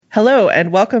Hello,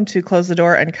 and welcome to Close the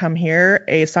Door and Come Here,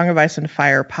 a Song of Ice and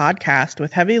Fire podcast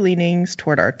with heavy leanings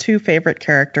toward our two favorite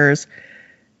characters,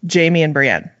 Jaime and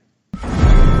Brienne. There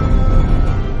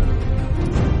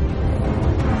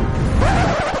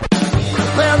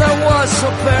was a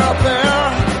bear,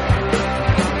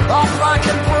 all black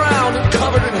and brown and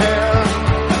covered in hair.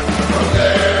 From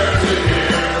there to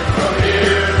here, from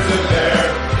here to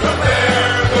there, the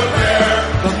bear,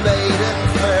 the maiden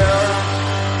fair.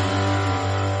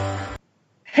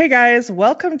 Hey guys,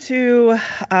 welcome to,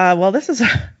 this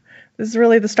is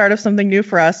really the start of something new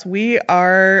for us. We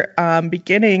are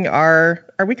beginning are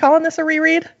we calling this a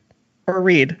reread or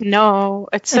read? No,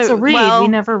 it's a read. Well, we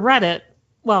never read it.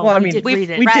 Well, we did read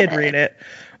it. We did read it.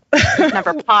 We've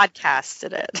never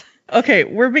podcasted it. Okay,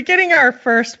 we're beginning our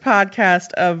first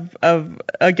podcast of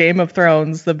a Game of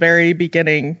Thrones, the very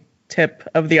beginning tip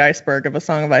of the iceberg of A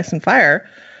Song of Ice and Fire.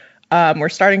 We're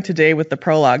starting today with the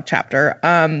prologue chapter.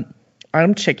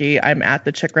 I'm Chicky. I'm at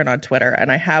the Chikrin on Twitter,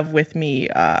 and I have with me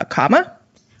Kama.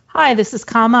 Hi, this is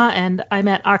Kama, and I'm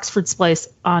at Oxford's Place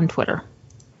on Twitter.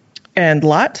 And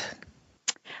Lot.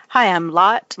 Hi, I'm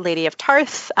Lot, Lady of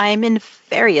Tarth. I'm in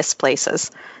various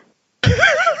places.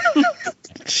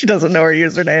 She doesn't know her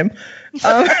username.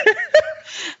 Aren't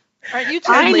you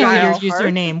I know your Tarth?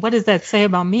 username. What does that say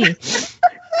about me?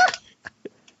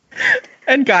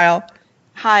 And Guile.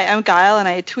 Hi, I'm Guile, and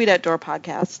I tweet at Door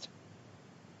Podcast.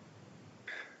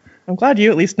 I'm glad you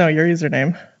at least know your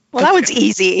username. Well, that one's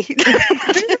easy.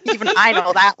 Even I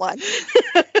know that one.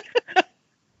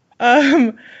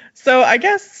 So I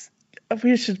guess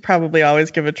we should probably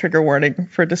always give a trigger warning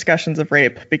for discussions of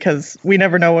rape, because we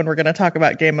never know when we're going to talk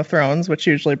about Game of Thrones, which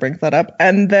usually brings that up.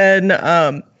 And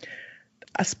then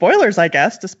spoilers, I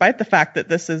guess, despite the fact that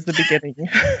this is the beginning,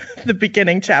 the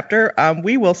beginning chapter,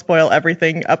 we will spoil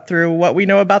everything up through what we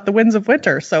know about the Winds of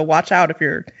Winter. So watch out if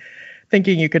you're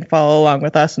thinking you can follow along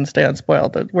with us and stay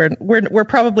unspoiled. We're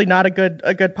probably not a good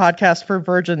podcast for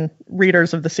virgin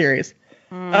readers of the series.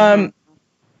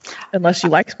 Unless you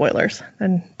like spoilers,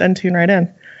 then tune right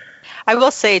in. I will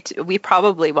say we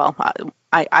probably,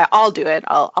 I'll do it.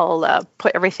 I'll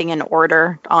put everything in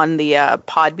order on the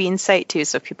Podbean site too,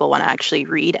 so if people want to actually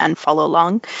read and follow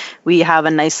along. We have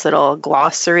a nice little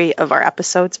glossary of our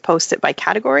episodes posted by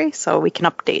category, so we can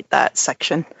update that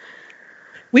section.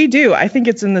 We do. I think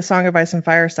it's in the Song of Ice and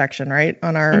Fire section, right,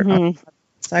 on our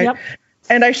site. Yep.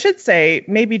 And I should say,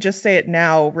 maybe just say it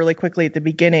now really quickly at the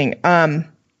beginning.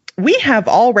 We have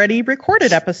already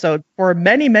recorded episodes for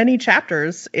many, many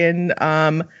chapters in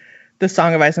the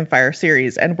Song of Ice and Fire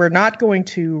series, and we're not going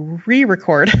to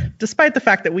re-record, despite the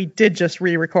fact that we did just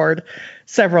re-record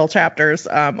several chapters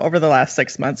over the last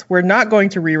 6 months. We're not going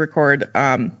to re-record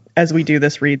as we do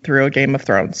this read through a Game of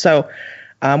Thrones. So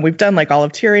we've done like all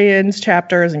of Tyrion's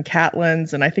chapters and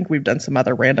Catelyn's, and I think we've done some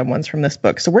other random ones from this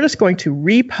book. So we're just going to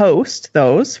repost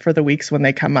those for the weeks when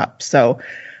they come up. So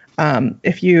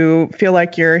if you feel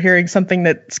like you're hearing something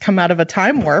that's come out of a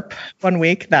time warp one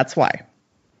week, that's why.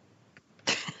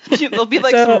 There'll be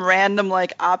like some random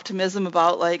like optimism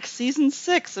about like season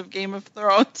 6 of Game of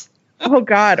Thrones. Oh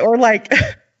God. Or like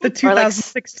the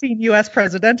 2016 US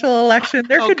presidential election.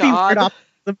 There could be weird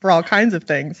optimism for all kinds of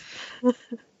things.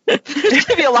 There's going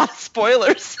to be a lot of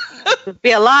spoilers. There'll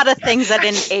be a lot of things that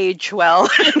didn't age well.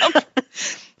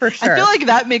 For sure. I feel like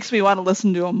that makes me want to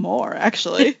listen to them more,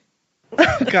 actually.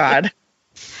 Oh, God.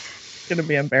 It's going to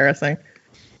be embarrassing.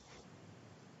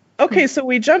 Okay, so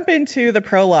we jump into the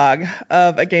prologue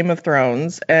of A Game of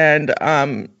Thrones, and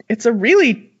it's a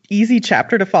really easy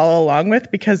chapter to follow along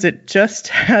with because it just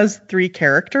has 3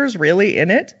 characters really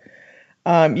in it.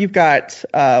 You've got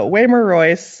Waymar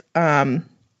Royce,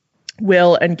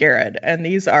 Will, and Garrett, and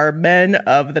these are men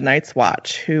of the Night's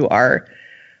Watch who are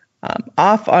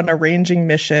off on a ranging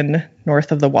mission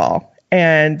north of the Wall,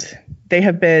 and they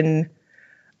have been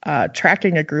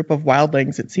tracking a group of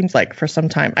wildlings, it seems like, for some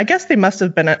time. I guess they must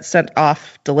have been sent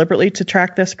off deliberately to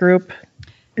track this group,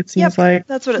 it seems like.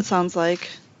 That's what it sounds like.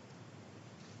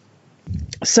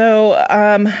 So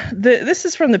this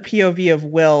is from the POV of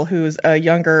Will, who's a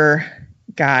younger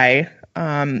guy,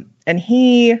 and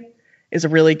he is a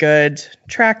really good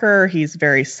tracker. He's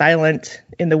very silent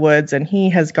in the woods, and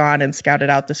he has gone and scouted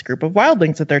out this group of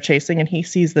wildlings that they're chasing, and he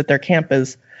sees that their camp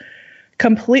is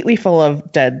completely full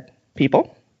of dead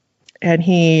people. And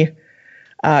he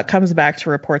comes back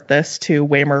to report this to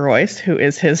Waymar Royce, who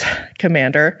is his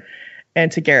commander,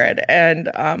 and to Garrett. And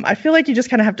I feel like you just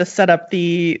kind of have to set up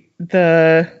the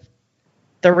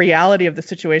reality of the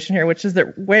situation here, which is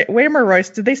that Waymar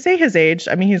Royce, did they say his age?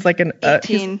 I mean, he's like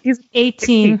 18. He's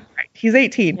 18. Right? He's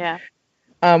 18. Yeah.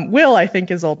 Will, I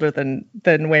think, is older than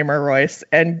Waymar Royce,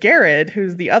 and Garrett,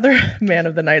 who's the other man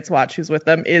of the Night's Watch who's with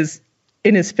them, is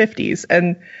in his 50s.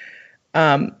 And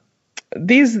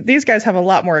these guys have a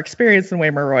lot more experience than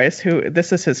Waymar Royce, who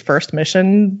this is his first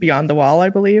mission beyond the wall, I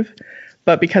believe.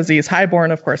 But because he's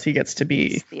highborn, of course, he gets to be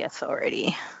He's the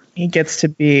authority.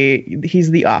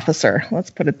 He's the officer. Let's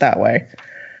put it that way.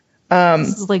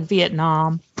 This is like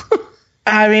Vietnam.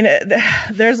 I mean,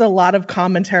 there's a lot of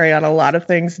commentary on a lot of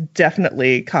things.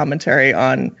 Definitely commentary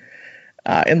on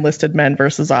enlisted men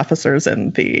versus officers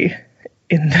in the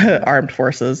armed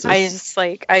forces. I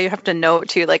have to note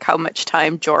too, like how much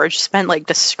time George spent like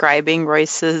describing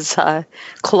Royce's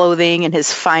clothing and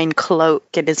his fine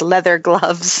cloak and his leather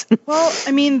gloves. Well,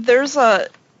 I mean, there's I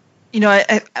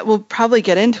will probably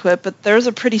get into it, but there's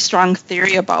a pretty strong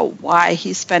theory about why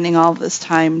he's spending all this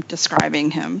time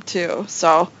describing him too.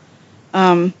 So,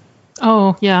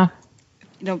 oh yeah,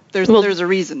 there's a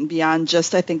reason beyond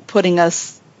just, I think, putting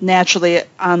us naturally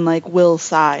on like Will's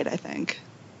side, I think.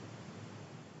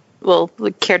 Well,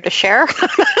 care to share?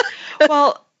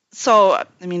 Well, so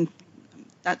I mean,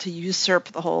 not to usurp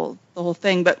the whole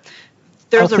thing, but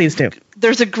there's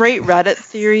a great Reddit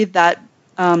theory that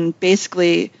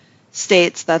basically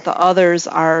states that the others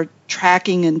are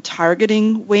tracking and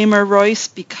targeting Waymar Royce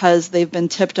because they've been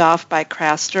tipped off by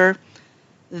Craster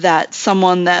that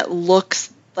someone that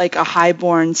looks like a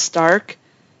highborn Stark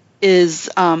is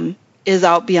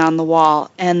out beyond the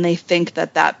wall, and they think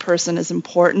that person is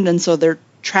important, and so they're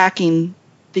tracking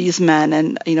these men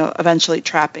and eventually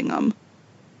trapping them.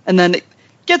 And then it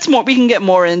gets more, we can get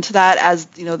more into that as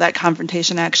that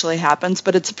confrontation actually happens,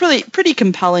 but it's a pretty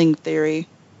compelling theory.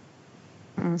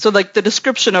 So like the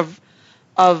description of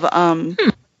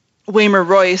Waymar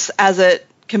Royce as it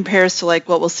compares to like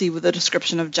what we'll see with the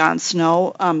description of Jon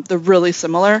Snow, they're really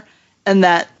similar, and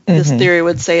that this theory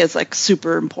would say is like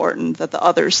super important, that the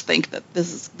others think that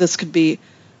this could be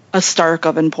a Stark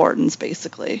of importance,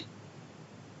 basically.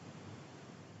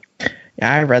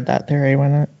 Yeah, I read that theory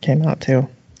when it came out too.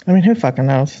 I mean, who fucking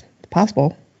knows? It's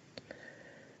possible.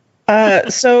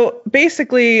 So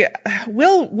basically,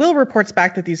 Will reports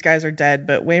back that these guys are dead,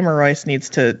 but Waymar Royce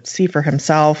needs to see for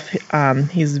himself.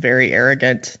 He's very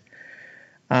arrogant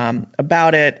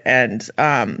about it, and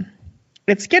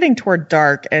it's getting toward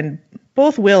dark, and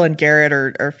both Will and Garrett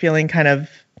are feeling kind of,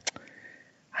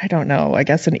 I don't know, I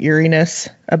guess an eeriness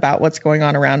about what's going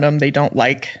on around them. They don't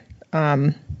like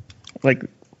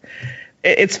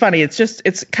it's funny.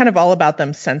 It's kind of all about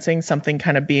them sensing something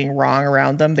kind of being wrong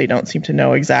around them. They don't seem to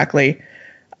know exactly.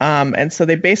 And so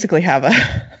they basically have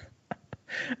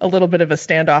a little bit of a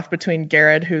standoff between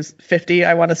Garrett, who's 50,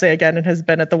 I want to say again, and has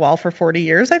been at the wall for 40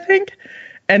 years, I think,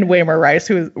 and Waymar Royce,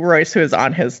 who is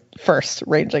on his first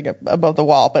ranging above the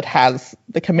wall, but has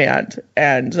the command.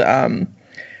 And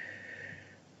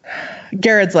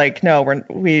Garrett's like, no,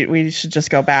 we should just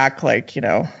go back. Like,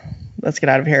 let's get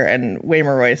out of here. And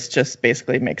Waymar Royce just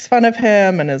basically makes fun of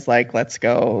him and is like, let's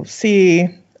go see.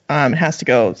 Has to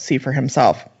go see for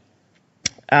himself.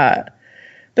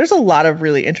 There's a lot of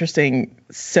really interesting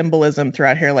symbolism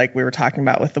throughout here, like we were talking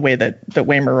about with the way that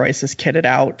Waymar Royce is kitted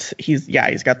out. He's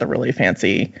got the really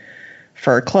fancy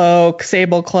fur cloak,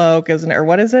 sable cloak, isn't it? Or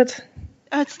what is it?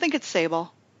 I think it's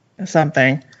sable.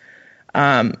 Something.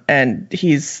 And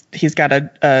he's got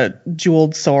a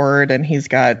jeweled sword, and he's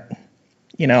got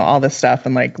all this stuff,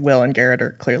 and like Will and Garrett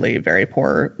are clearly very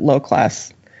poor,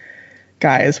 low-class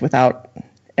guys without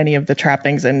any of the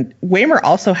trappings. And Waymar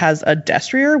also has a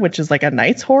destrier, which is like a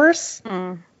knight's horse,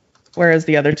 whereas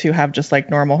the other two have just like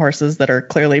normal horses that are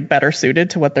clearly better suited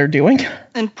to what they're doing.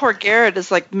 And poor Garrett is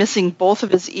like missing both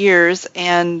of his ears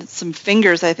and some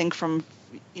fingers, I think, from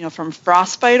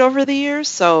frostbite over the years,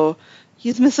 so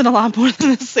he's missing a lot more than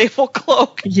a sable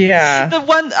cloak. Yeah.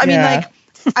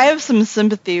 I have some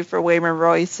sympathy for Waymar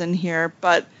Royce in here,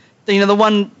 but the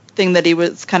one thing that he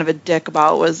was kind of a dick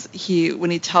about was when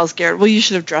he tells Garrett, well, you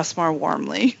should have dressed more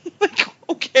warmly. Like,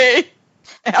 okay,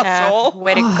 asshole.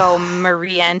 Way to go,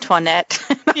 Marie Antoinette.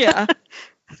 Yeah.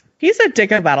 He's a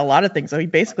dick about a lot of things. So he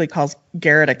basically calls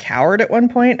Garrett a coward at one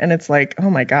point, and it's like,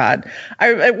 oh my God.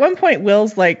 At one point,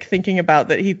 Will's like thinking about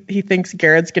that he thinks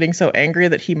Garrett's getting so angry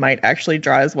that he might actually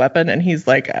draw his weapon, and he's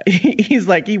like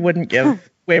he wouldn't give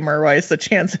Waymar Royce a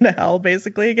chance in hell,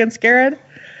 basically, against Garrett.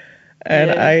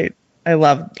 And yeah. I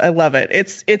love it.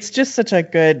 It's just such a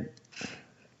good,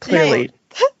 clearly.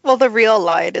 Yeah. Well, the real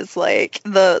line is like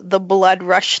the blood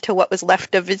rushed to what was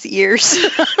left of his ears.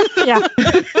 Yeah.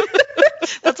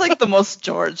 That's like the most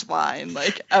George line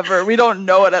like ever. We don't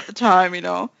know it at the time,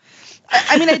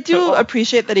 I mean, I do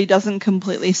appreciate that he doesn't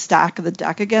completely stack the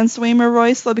deck against Waymar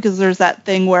Royce, though, because there's that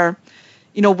thing where,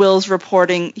 Will's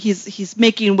reporting. He's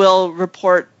making Will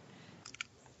report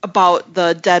about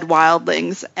the dead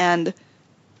wildlings, and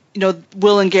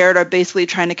Will and Garrett are basically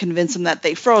trying to convince him that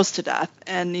they froze to death.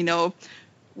 And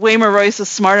Waymar Royce is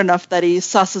smart enough that he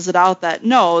susses it out that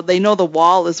no, they know the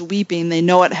wall is weeping. They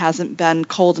know it hasn't been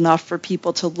cold enough for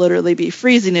people to literally be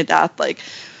freezing to death. Like,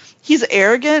 he's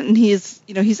arrogant, and he's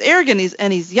arrogant,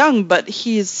 and he's young, but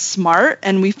he's smart,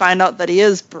 and we find out that he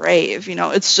is brave.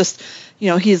 It's just,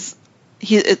 it's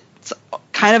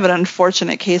kind of an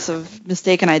unfortunate case of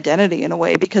mistaken identity in a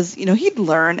way, because he'd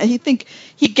learn, and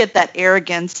he'd get that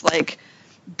arrogance like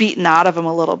beaten out of him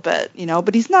a little bit,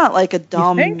 but he's not like a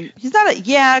dumb. He's not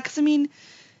because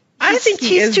I think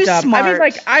he is too dumb. Smart. I mean,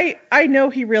 like, I know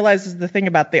he realizes the thing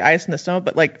about the ice and the snow,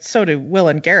 but like, so do Will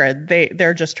and Garrett.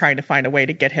 They're just trying to find a way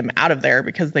to get him out of there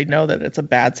because they know that it's a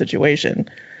bad situation.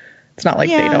 It's not like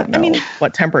they don't know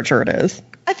what temperature it is.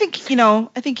 I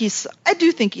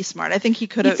do think he's smart. I think he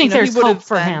could have. You think there's hope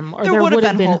for him, or there would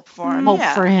have been hope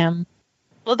for him.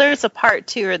 Well, there's a part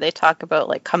too where they talk about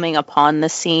like coming upon the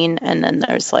scene, and then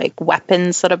there's like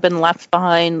weapons that have been left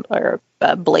behind, or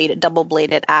a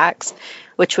double-bladed axe,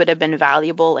 which would have been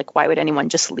valuable. Like, why would anyone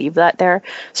just leave that there?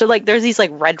 So like, there's these like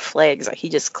red flags that he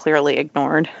just clearly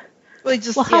ignored. Well,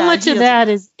 how much of that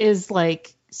is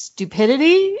like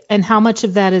stupidity, and how much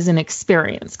of that is an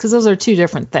experience? Because those are two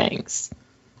different things.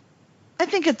 I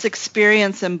think it's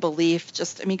experience and belief.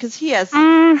 Because he has.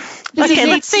 Okay,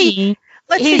 let's see.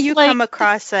 Let's say you come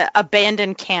across an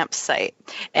abandoned campsite,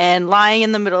 and lying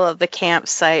in the middle of the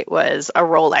campsite was a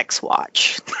Rolex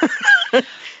watch.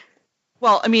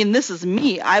 Well, this is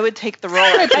me. I would take the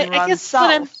Rolex and run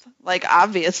south. Like,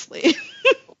 obviously.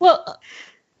 Well,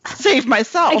 save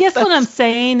myself. I guess what I'm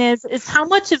saying is how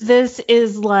much of this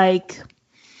is like,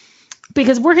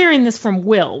 because we're hearing this from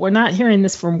Will. We're not hearing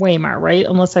this from Waymar, right?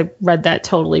 Unless I read that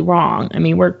totally wrong.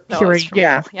 We're hearing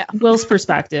Will's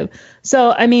perspective.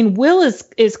 So, Will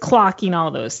is clocking all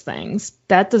those things.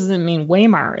 That doesn't mean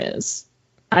Waymar is.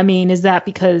 Is that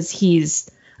because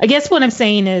I guess what I'm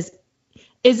saying is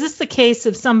this the case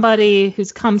of somebody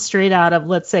who's come straight out of,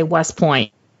 let's say, West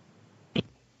Point,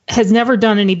 has never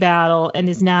done any battle, and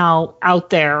is now out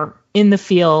there in the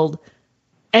field,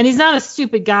 and he's not a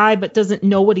stupid guy, but doesn't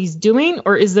know what he's doing?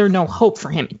 Or is there no hope for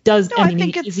him? Is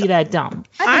he that dumb?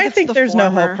 I think there's no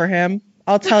hope for him.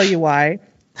 I'll tell you why.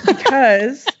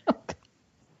 Because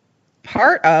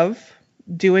part of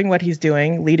doing what he's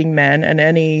doing, leading men, and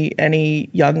any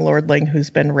young lordling who's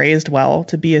been raised well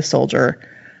to be a soldier,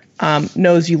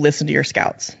 knows you listen to your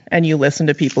scouts, and you listen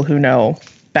to people who know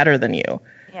better than you.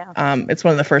 Yeah. It's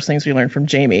one of the first things we learned from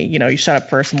Jamie. You shut up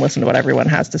first and listen to what everyone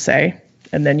has to say,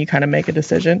 and then you kind of make a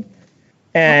decision.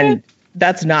 And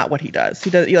that's not what he does. He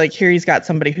does, like, here he's got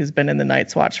somebody who's been in the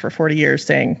Night's Watch for 40 years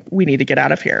saying, we need to get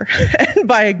out of here. And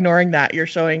by ignoring that, you're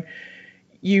showing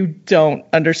you don't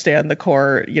understand the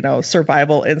core,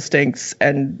 survival instincts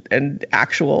and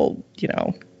actual,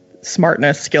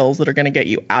 smartness skills that are going to get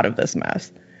you out of this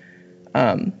mess.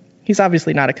 He's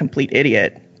obviously not a complete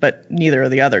idiot, but neither are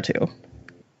the other two.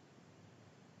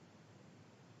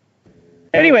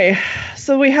 Anyway,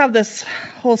 so we have this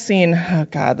whole scene. Oh,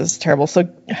 God, this is terrible. So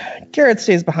Garrett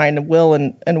stays behind, and Will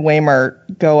and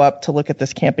Waymar go up to look at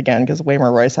this camp again, because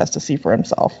Waymar Royce has to see for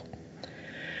himself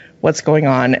what's going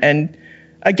on. And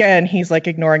again, he's like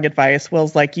ignoring advice.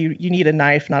 Will's like, you need a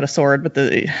knife, not a sword. But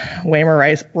the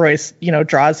Waymar Royce,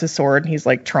 draws his sword, and he's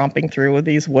like tromping through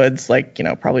these woods, like,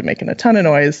 probably making a ton of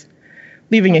noise,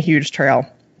 leaving a huge trail.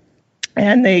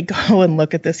 And they go and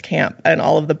look at this camp, and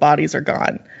all of the bodies are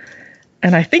gone.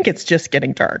 And I think it's just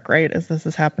getting dark, right, as this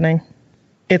is happening.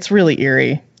 It's really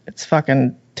eerie. It's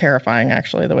fucking terrifying,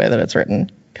 actually, the way that it's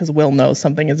written, because Will knows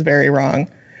something is very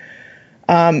wrong.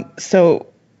 So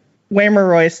Waymar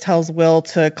Royce tells Will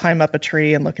to climb up a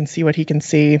tree and look and see what he can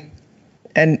see.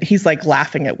 And he's like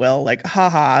laughing at Will, like,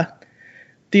 haha,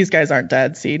 these guys aren't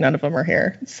dead. See, none of them are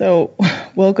here. So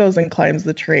Will goes and climbs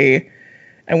the tree.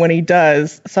 And when he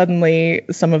does, suddenly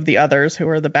some of the others, who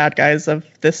are the bad guys of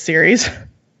this series,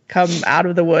 come out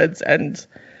of the woods, and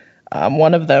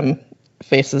one of them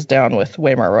faces down with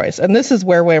Waymar Royce. And this is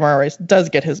where Waymar Royce does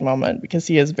get his moment, because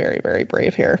he is very, very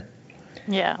brave here.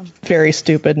 Yeah. Very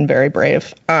stupid and very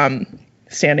brave,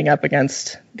 standing up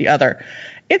against the other.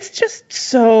 It's just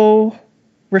so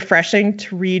refreshing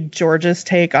to read George's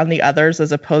take on the others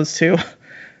as opposed to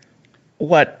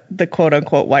what the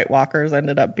quote-unquote White Walkers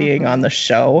ended up being on the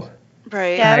show.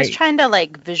 Right. Yeah, I was trying to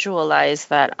like visualize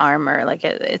that armor. Like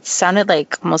it sounded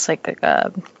like almost like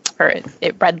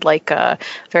it read like a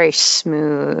very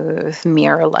smooth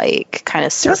mirror-like kind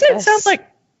of surface. Doesn't it sound like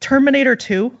Terminator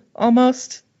 2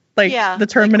 almost? Like the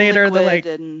Terminator, like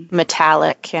the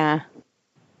metallic, yeah.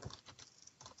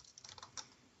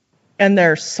 And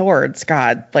their swords,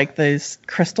 God, like these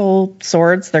crystal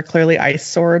swords, they're clearly ice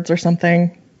swords or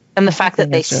something. And the fact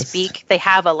that they speak, they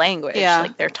have a language. Yeah.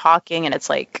 Like they're talking and it's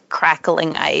like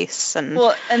crackling ice. And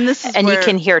this is you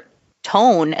can hear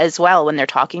tone as well when they're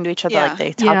talking to each other. Like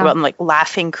they talk about them like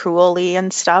laughing cruelly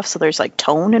and stuff. So there's like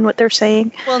tone in what they're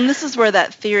saying. Well, and this is where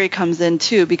that theory comes in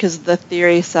too, because the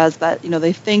theory says that,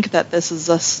 they think that this is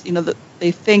a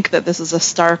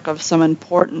Stark of some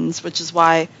importance, which is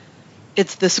why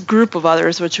it's this group of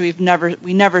others, which we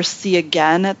never see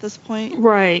again at this point.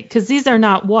 Right, because these are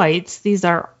not whites. These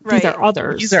are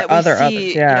others. These are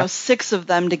others. Yeah. 6 of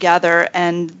them together,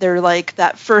 and they're like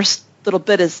that first little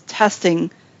bit is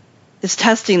testing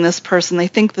this person. They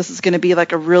think this is going to be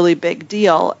like a really big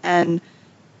deal, and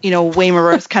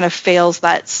Waymar kind of fails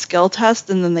that skill test,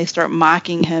 and then they start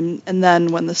mocking him. And then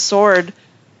when his sword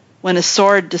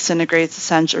disintegrates,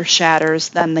 essentially, or shatters,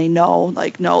 then they know,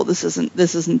 like, no, this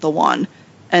isn't the one,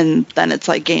 and then it's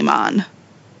like game on,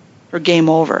 or game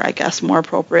over, I guess, more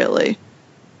appropriately.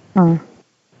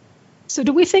 So,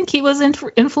 do we think he was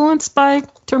influenced by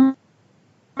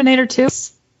Terminator 2?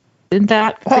 Did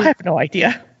that? Well, I have no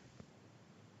idea.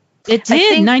 It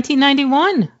did,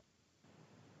 1991.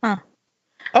 Huh.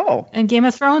 Oh. And Game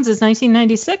of Thrones is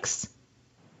 1996.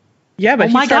 Yeah,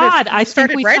 but I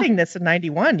started writing this in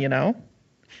 91,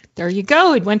 There you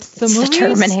go. It went to the movies.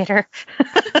 Terminator.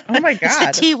 Oh my God.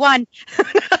 It's the T1.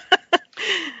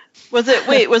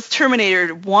 Was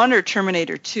Terminator 1 or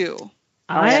Terminator 2?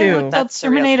 That's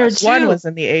Terminator 2. 1 was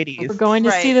in the 80s. We're going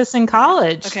to see this in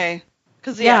college. Okay.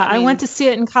 I went to see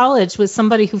it in college with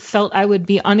somebody who felt I would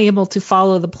be unable to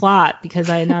follow the plot because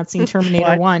I had not seen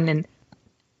Terminator 1. And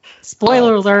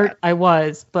spoiler alert, I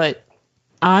was, but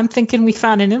I'm thinking we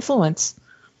found an influence.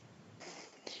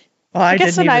 Well, I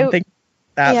didn't even think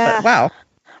that, but wow.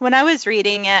 When I was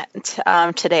reading it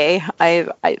today,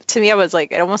 to me, I was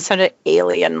like, it almost sounded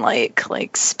alien,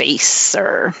 like space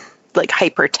or like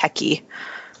hyper techy.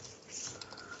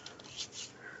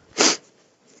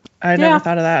 I never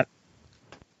thought of that.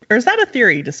 Or is that a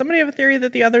theory? Does somebody have a theory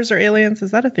that the others are aliens?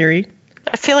 Is that a theory?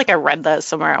 I feel like I read that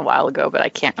somewhere a while ago, but I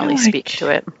can't really speak to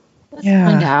it.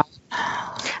 Yeah.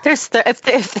 There's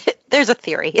a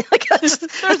theory. Like, there's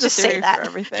just say that for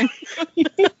everything.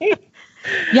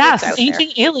 Yes,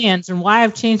 ancient aliens, and why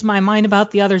I've changed my mind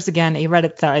about the others again. A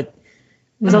Reddit thread.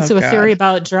 There's also a theory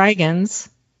about dragons.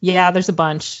 Yeah, there's a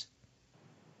bunch.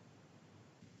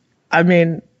 I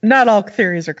mean, not all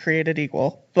theories are created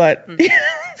equal, but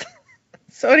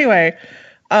so anyway,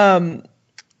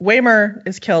 Waymar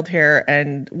is killed here,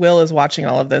 and Will is watching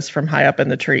all of this from high up in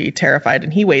the tree, terrified,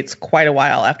 and he waits quite a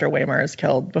while after Waymar is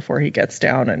killed before he gets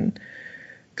down and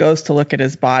goes to look at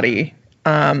his body.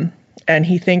 And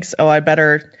he thinks, I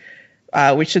better,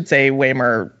 we should say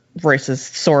Waymar Royce's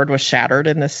sword was shattered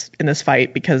in this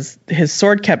fight because his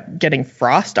sword kept getting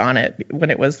frost on it when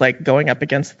it was like going up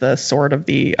against the sword of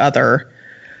the other,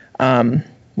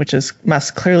 which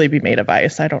must clearly be made of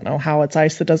ice. I don't know how it's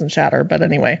ice that doesn't shatter, but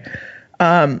anyway.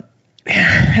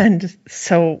 And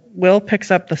so Will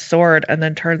picks up the sword and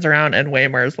then turns around and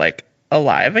Waymar's like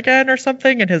alive again or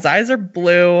something, and his eyes are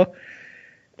blue.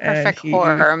 Perfect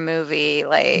horror movie,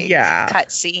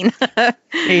 cutscene.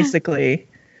 Basically,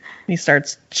 he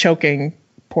starts choking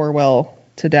poor Will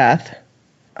to death.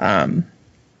 End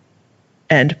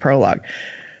prologue.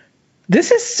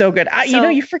 This is so good.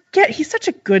 You forget he's such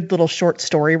a good little short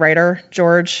story writer,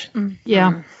 George. Mm-hmm.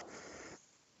 Yeah.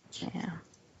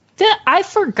 I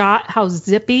forgot how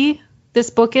zippy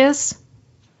this book is.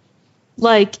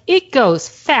 Like, it goes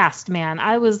fast, man.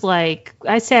 I was like,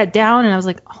 I sat down and I was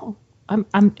like, oh,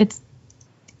 it's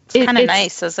kind of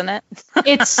nice, isn't it?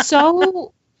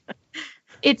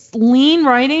 It's lean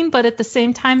writing, but at the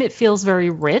same time, it feels very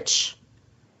rich.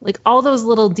 Like all those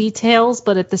little details,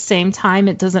 but at the same time,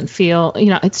 it doesn't feel,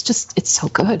 it's so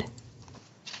good.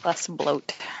 Less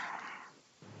bloat.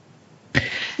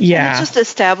 Yeah. And it just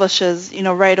establishes,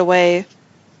 right away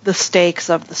the stakes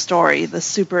of the story, the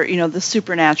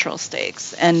supernatural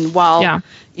stakes. And while,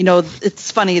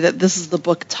 it's funny that this is the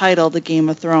book titled The Game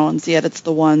of Thrones, yet it's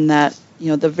the one that,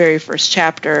 the very first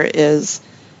chapter is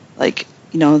like,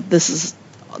 this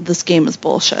game is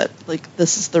bullshit. Like,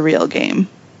 this is the real game.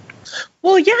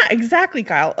 Well, yeah, exactly,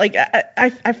 Kyle. Like,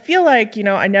 I feel like,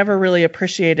 I never really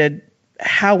appreciated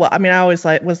how well, I always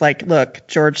was like, look,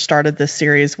 George started this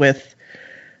series with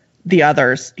the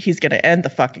others. He's going to end the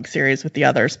fucking series with the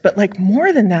others. But like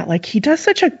more than that, like he does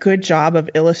such a good job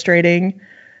of illustrating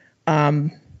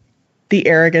the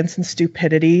arrogance and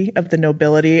stupidity of the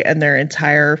nobility and their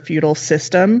entire feudal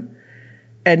system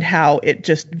and how it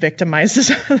just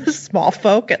victimizes the small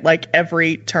folk at like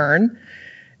every turn.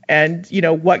 And,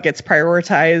 what gets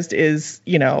prioritized is,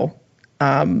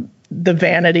 the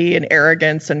vanity and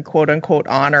arrogance and quote unquote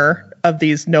honor of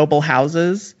these noble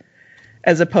houses,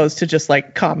 as opposed to just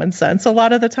like common sense a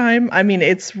lot of the time. I mean,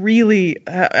 it's really,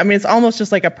 it's almost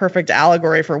just like a perfect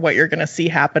allegory for what you're going to see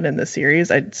happen in the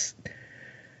series. I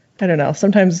don't know.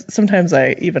 Sometimes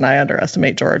I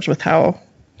underestimate George with how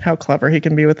clever he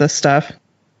can be with this stuff.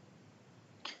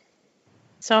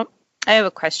 So I have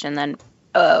a question then.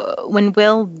 When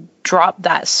Will dropped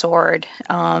that sword,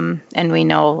 and we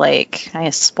know, like, I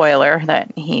guess spoiler,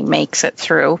 that he makes it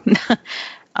through.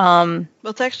 Well,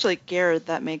 it's actually Garrett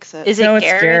that makes it. Is it Garrett?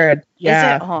 It's Garrett.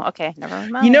 Yeah. Is it? Oh, okay. Never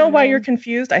mind. You know why you're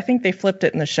confused? I think they flipped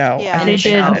it in the show. Yeah, they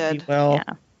did. Yeah.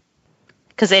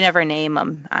 Because they never name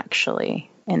him,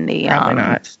 actually, in the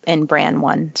not. in Bran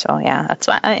 1. So, yeah, that's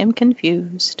why I am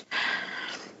confused.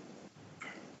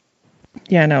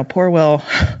 Yeah, no, poor Will.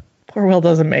 Poor Will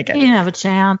doesn't make it. He didn't have a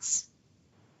chance.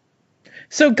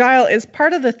 So, Guile, is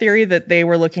part of the theory that they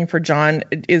were looking for Jon,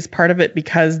 is part of it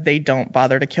because they don't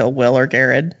bother to kill Will or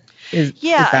Garrett?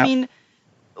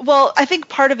 Well, I think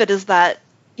part of it is that,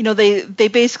 they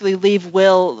basically leave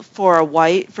Will for a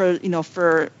White,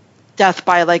 for death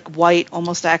by, like, White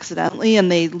almost accidentally,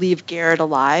 and they leave Garrett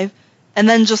alive. And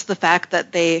then just the fact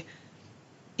that they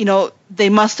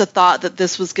must have thought that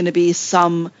this was going to be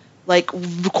some, like,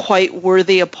 quite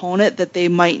worthy opponent that they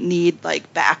might need,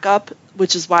 like, backup,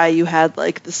 which is why you had,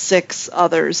 like, the 6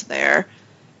 others there.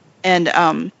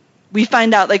 And we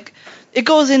find out, like, it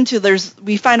goes into,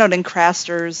 we find out in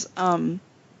Craster's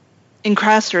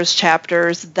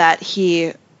chapters that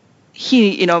that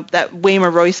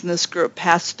Waymar Royce and this group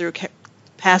passed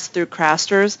through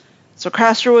Craster's. So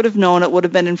Craster would have known. It would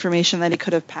have been information that he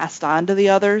could have passed on to the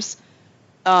others.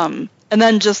 And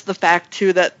then just the fact,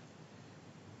 too, that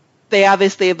they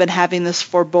obviously have been having this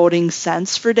foreboding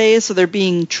sense for days, so they're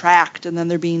being tracked, and then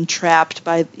they're being trapped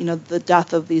by, the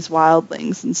death of these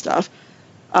wildlings and stuff.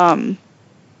 Yeah,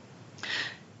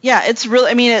 it's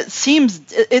really, it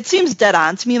seems dead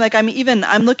on to me. Like,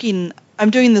 I'm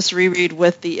doing this reread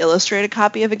with the illustrated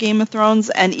copy of A Game of Thrones,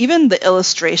 and even the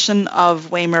illustration of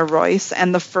Waymar Royce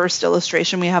and the first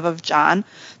illustration we have of Jon,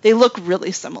 they look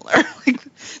really similar. Like,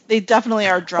 they definitely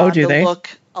are drawn to look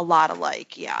a lot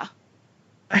alike, yeah.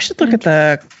 I should look at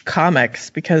the comics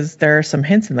because there are some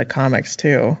hints in the comics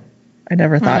too. I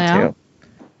never thought to.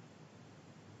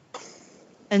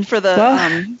 And for the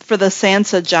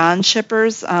Sansa Jon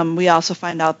shippers, we also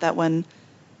find out that when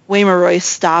Waymar Royce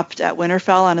stopped at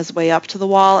Winterfell on his way up to the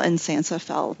Wall, and Sansa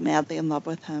fell madly in love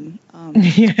with him.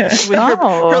 With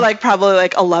her like probably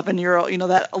like 11-year-old,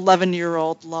 that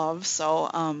 11-year-old love. So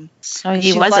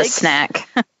he was a snack.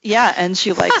 Yeah, and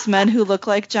she likes men who look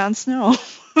like Jon Snow.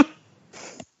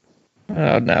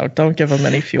 Oh, no. Don't give him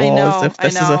any fuel as if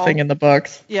this is a thing in the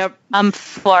books. Yep. I'm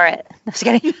for it. I'm just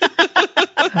kidding.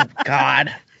 Oh,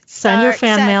 God. Send your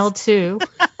fan mail, too.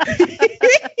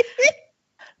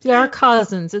 They are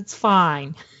cousins. It's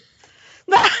fine.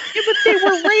 Yeah, but they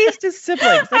were raised as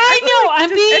siblings. Like,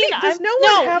 does no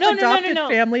one have adopted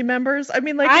family members? I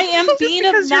mean, like, I am being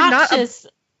obnoxious.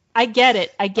 I get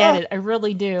it. I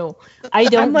really do. I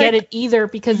don't get it either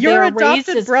because your they're raised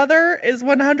adopted brother is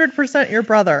 100% your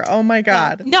brother. Oh my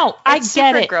God. No, I get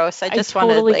super it. Gross. I just want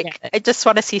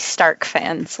to see Stark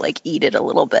fans like eat it a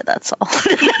little bit. That's all.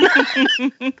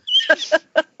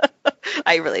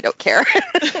 I really don't care.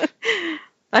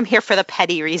 I'm here for the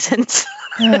petty reasons.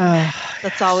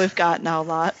 That's all we've got now,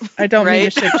 Lot. I don't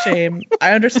mean to ship shame.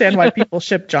 I understand why people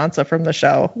ship Jonsa from the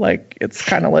show. Like, it's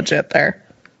kind of legit there.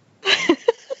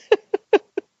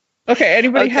 Okay,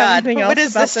 anybody have anything else what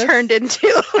is about this turned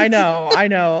into? I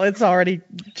know. It's already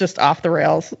just off the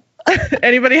rails.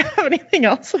 Anybody have anything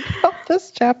else about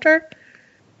this chapter?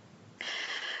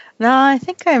 No, I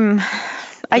think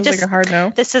like a hard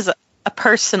no. This is a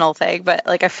personal thing, but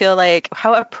like I feel like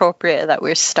how appropriate that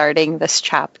we're starting this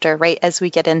chapter right as we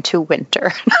get into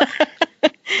winter.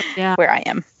 Yeah. Where I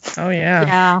am. Oh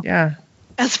yeah.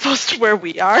 As opposed to where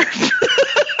we are.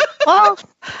 Well,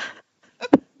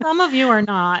 some of you are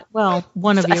not. Well,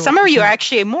 one of you. Some of you are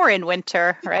actually more in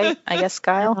winter, right? I guess,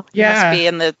 Guile. Yeah. You must be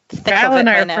in the thick Guile of it and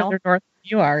I by are now. further north than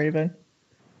you are, even.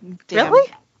 Damn.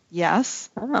 Really? Yes.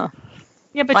 Oh.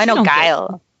 Yeah, but I know don't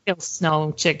Guile. Feel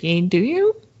snow, Chicky, do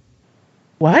you?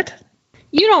 What?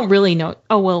 You don't really know.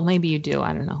 Oh, well, maybe you do.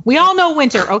 I don't know. We all know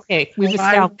winter. Okay. We've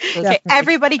established this. Okay,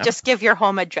 everybody just give your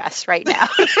home address right now.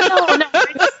 No.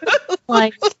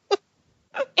 Like,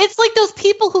 it's like those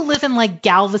people who live in like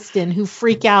Galveston who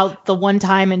freak out the one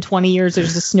time in 20 years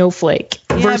there's a snowflake.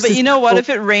 Yeah, but you know what? If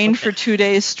it rained for 2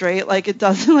 days straight, like it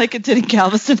doesn't, like it did in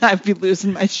Galveston, I'd be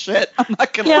losing my shit. I'm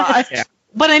not gonna lie. Yeah.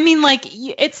 But I mean, like,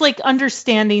 it's like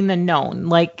understanding the known.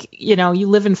 Like, you know, you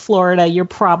live in Florida, you're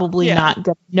probably not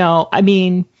going to know. I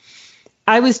mean,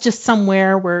 I was just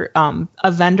somewhere where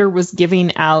a vendor was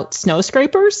giving out snow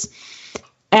scrapers,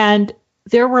 and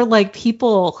there were like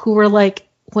people who were like,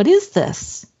 what is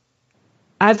this?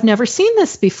 I've never seen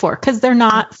this before, because they're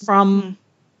not from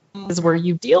where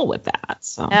you deal with that.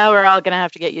 So now we're all going to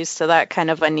have to get used to that kind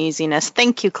of uneasiness.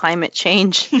 Thank you, climate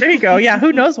change. There you go. Yeah,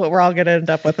 who knows what we're all going to end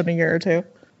up with in a year or two.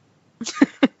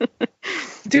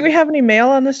 Do we have any mail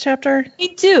on this chapter?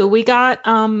 We do. We got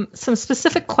some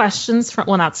specific questions from,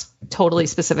 well, not totally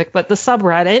specific, but the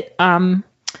subreddit.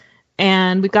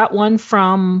 And we got one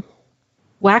from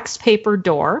Wax Paper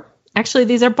Door. Actually,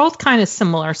 these are both kind of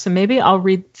similar, so maybe I'll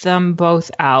read them both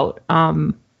out.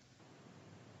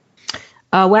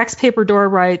 Wax Paper Door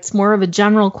writes, more of a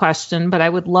general question, but I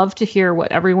would love to hear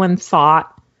what everyone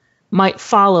thought might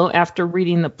follow after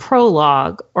reading the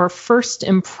prologue, or first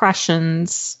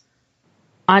impressions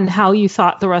on how you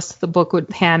thought the rest of the book would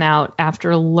pan out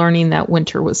after learning that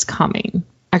winter was coming.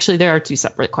 Actually, there are two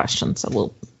separate questions, so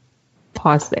we'll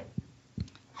pause there.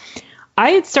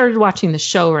 I had started watching the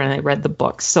show when I read the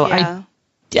book, so I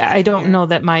don't know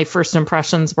that my first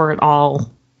impressions were at all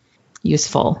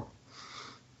useful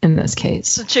in this case.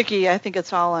 So, Chicky, I think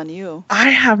it's all on you. I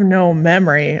have no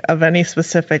memory of any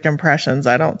specific impressions,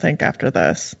 I don't think, after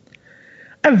this.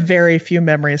 I have very few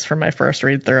memories from my first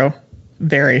read through.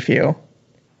 Very few.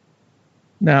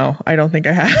 No, I don't think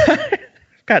I have.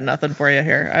 Got nothing for you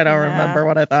here. I don't remember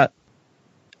what I thought.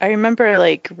 I remember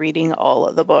like reading all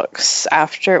of the books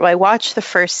after. Well, I watched the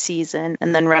first season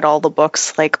and then read all the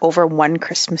books like over one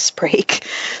Christmas break.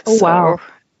 Oh, so, wow.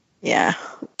 Yeah,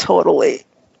 totally.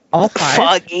 All five?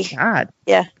 Foggy. God.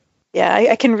 Yeah. Yeah,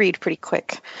 I can read pretty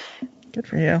quick. Good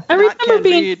for you. I remember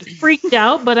being freaked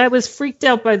out, but I was freaked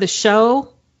out by the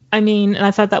show. I mean, and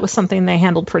I thought that was something they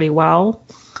handled pretty well,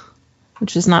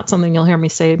 which is not something you'll hear me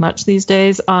say much these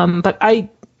days. But I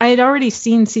had already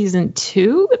seen season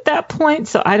 2 at that point,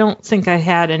 so I don't think I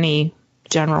had any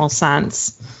general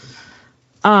sense.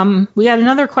 We got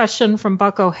another question from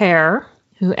Buck O'Hare,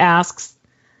 who asks,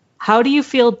 how do you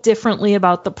feel differently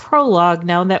about the prologue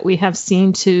now that we have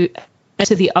seen to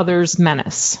the Other's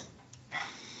menace?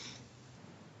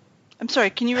 I'm sorry,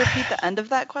 can you repeat the end of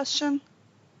that question?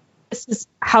 This is,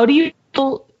 how do you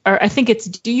feel, or I think it's,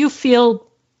 do you feel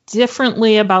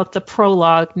differently about the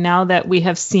prologue now that we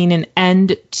have seen an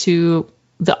end to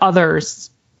the Others?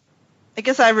 I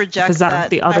guess I reject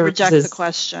that. I reject the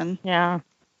question. Yeah.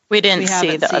 We didn't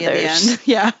see the Others.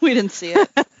 Yeah, we didn't see it.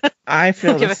 I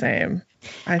feel the same.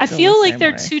 I feel like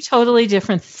they're two totally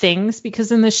different things,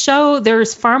 because in the show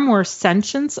there's far more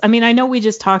sentience. I mean, I know we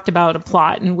just talked about a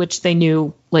plot in which they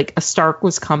knew like a Stark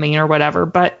was coming or whatever,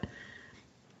 but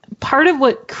part of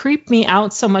what creeped me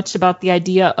out so much about the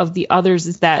idea of the Others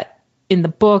is that in the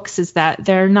books is that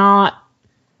they're not,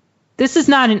 this is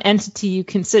not an entity you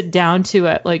can sit down to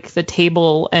at like the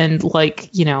table and like,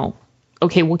 you know,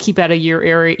 okay, we'll keep out of your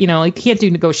area. You know, like you can't do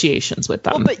negotiations with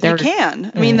them. Well, but you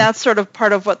can. I mean, that's sort of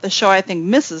part of what the show, I think,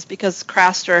 misses, because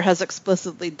Craster has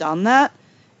explicitly done that.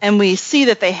 And we see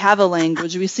that they have a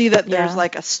language. We see that there's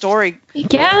like a story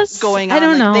going on. I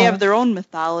don't know. They have their own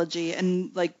mythology,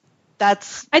 and like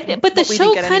that's. But the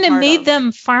show kind of made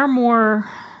them far more.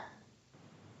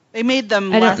 They made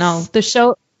them. I don't know. The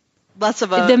show less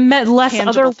of a less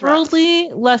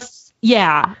otherworldly, less.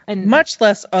 Yeah, and much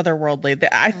less otherworldly.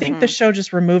 I think the show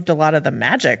just removed a lot of the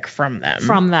magic from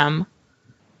them.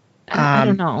 I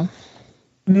don't know.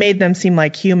 Made them seem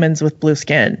like humans with blue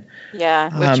skin.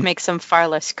 Yeah, which makes them far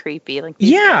less creepy. Like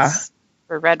these guys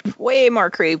were read way more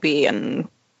creepy and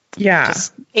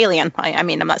just alien. I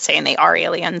mean, I'm not saying they are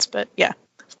aliens, but yeah.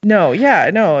 No,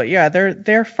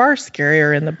 they're far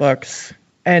scarier in the books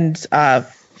and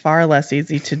far less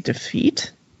easy to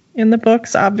defeat in the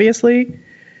books, obviously.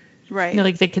 Right. You know,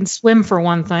 like they can swim for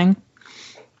one thing.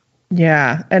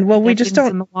 Yeah. And well, we just don't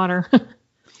in the water.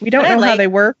 We don't know how they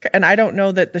work, and I don't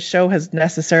know that the show has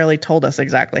necessarily told us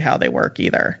exactly how they work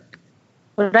either.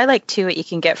 What I like too, what you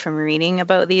can get from reading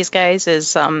about these guys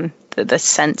is the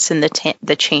sense and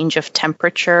the change of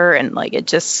temperature, and like it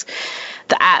just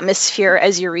the atmosphere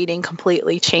as you're reading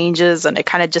completely changes, and it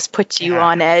kind of just puts you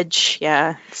on edge.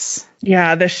 Yeah.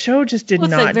 Yeah, the show just did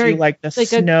not do like the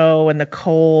snow and the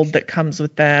cold that comes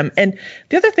with them. And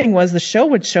the other thing was the show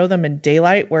would show them in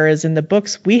daylight, whereas in the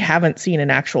books we haven't seen an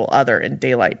actual other in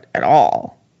daylight at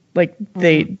all. Like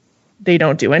they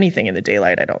don't do anything in the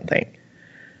daylight, I don't think.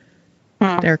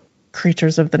 They're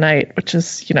creatures of the night, which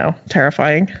is,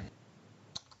 terrifying.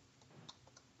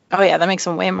 Oh yeah, that makes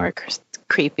them way more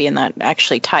creepy, and that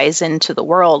actually ties into the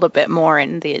world a bit more,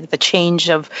 and the change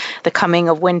of the coming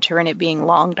of winter and it being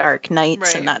long dark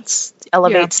nights, and that's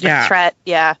elevates the threat.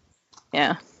 Yeah.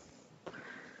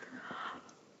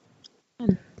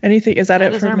 Anything? Is that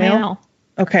it for mail?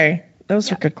 Okay,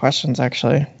 those are good questions,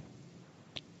 actually.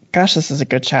 Gosh, this is a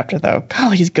good chapter, though.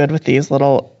 God, he's good with these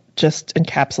little just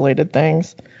encapsulated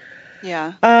things.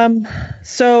 Yeah.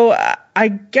 So I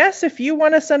guess if you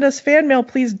want to send us fan mail,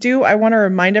 please do. I want to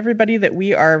remind everybody that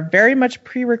we are very much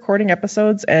pre-recording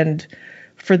episodes, and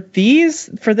for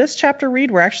this chapter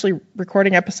read, we're actually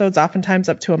recording episodes oftentimes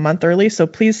up to a month early. So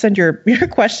please send your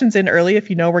questions in early if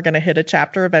you know we're going to hit a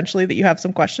chapter eventually that you have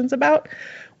some questions about.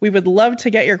 We would love to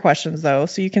get your questions, though.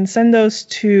 So you can send those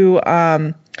to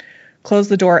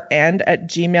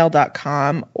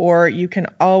closethedoorand@gmail.com, or you can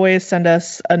always send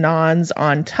us anons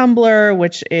on Tumblr,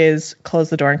 which is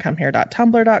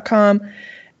closethedoorandcomehere.tumblr.com.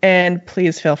 And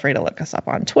please feel free to look us up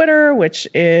on Twitter, which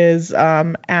is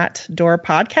at Door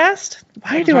Podcast.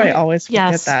 Why do I always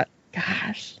forget that?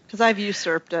 Gosh. Because I've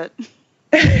usurped it.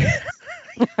 I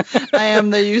am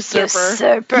the usurper.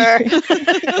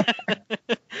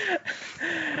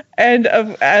 And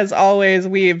as always,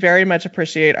 we very much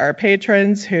appreciate our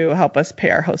patrons who help us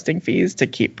pay our hosting fees to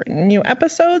keep bringing you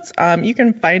episodes. You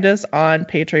can find us on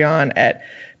Patreon at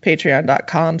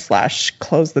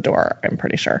patreon.com/closethedoor, I'm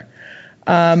pretty sure.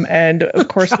 And of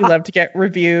course, we love to get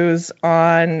reviews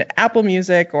on Apple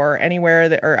Music or anywhere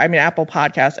Apple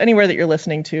Podcasts, anywhere that you're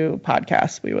listening to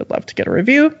podcasts. We would love to get a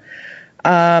review.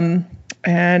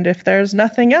 And if there's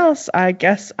nothing else, I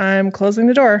guess I'm closing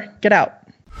the door. Get out.